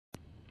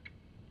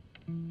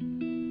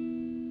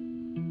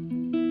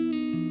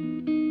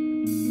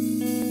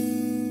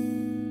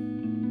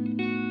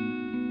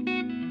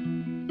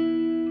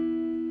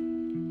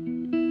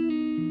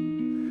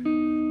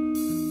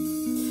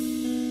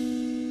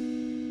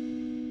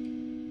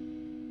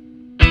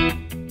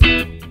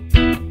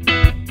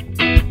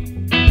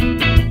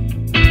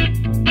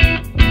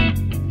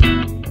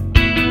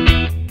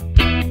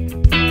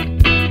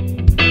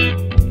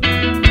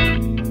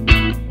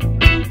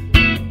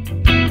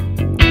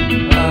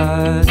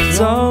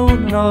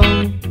Don't know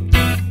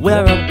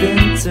where I've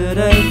been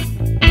today.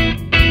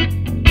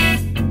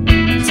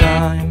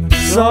 Time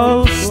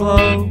so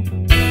slow,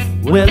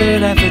 will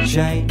it ever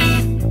change?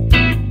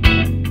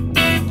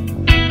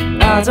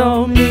 I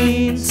don't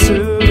mean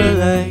to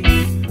relate,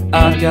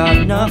 I've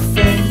got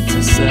nothing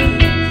to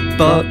say.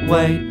 But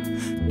wait,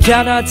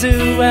 can I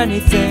do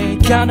anything?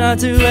 Can I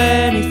do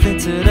anything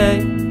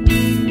today?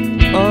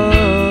 Oh,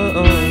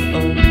 oh,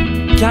 oh.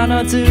 Can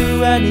I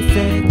do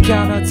anything?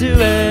 Can I do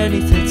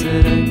anything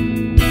today?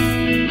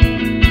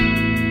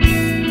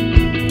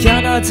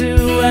 Can I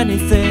do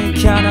anything?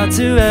 Can I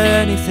do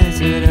anything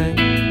today?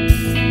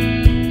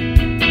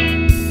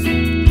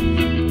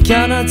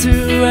 Can I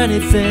do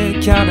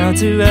anything? Can I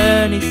do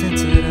anything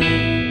today?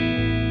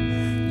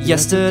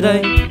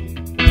 Yesterday,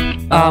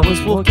 I was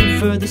walking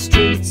through the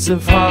streets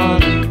of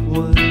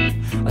Hollywood.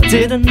 I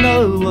didn't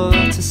know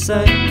what to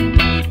say,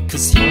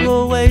 'cause you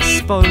always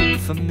spoke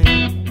for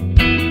me.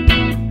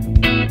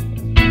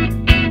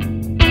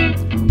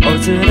 Oh,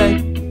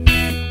 today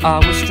I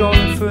was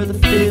strolling through the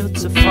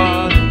fields of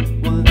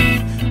Hollywood.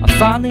 I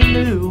finally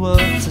knew what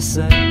to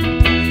say,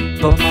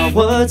 but my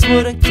words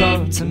wouldn't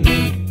come to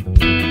me.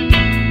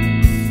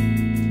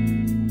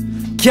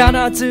 Can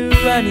I do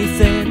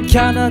anything?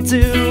 Can I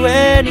do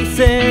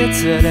anything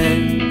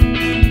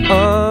today?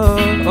 Oh,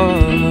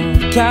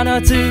 oh. Can I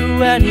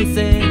do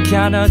anything?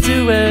 Can I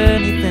do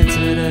anything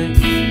today?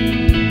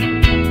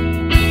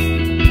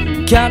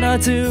 Can I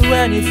do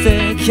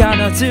anything?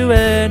 Can I do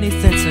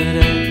anything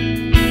today?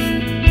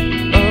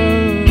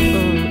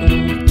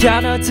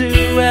 Can I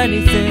do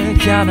anything?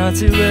 Can I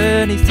do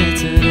anything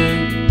today?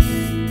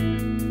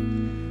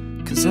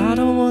 'Cause I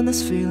don't want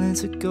this feeling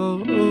to go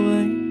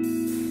away.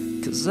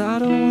 'Cause I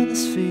don't want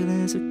this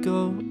feeling to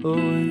go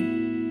away.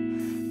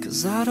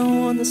 'Cause I don't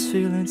want this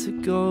feeling to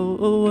go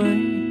away.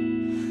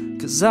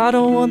 'Cause I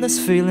don't want this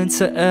feeling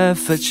to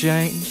ever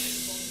change.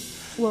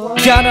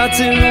 Can I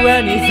do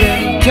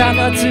anything? Can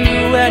I do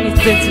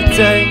anything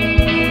today?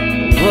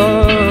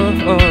 Whoa,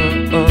 oh,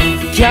 oh.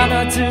 Can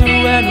I do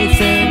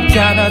anything?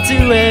 Can I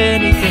do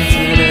anything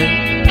today?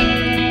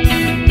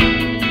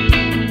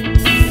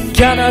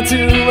 Can I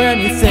do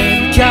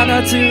anything? Can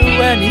I do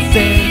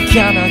anything?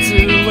 Can I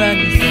do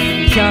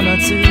anything? Can I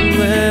do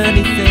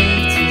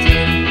anything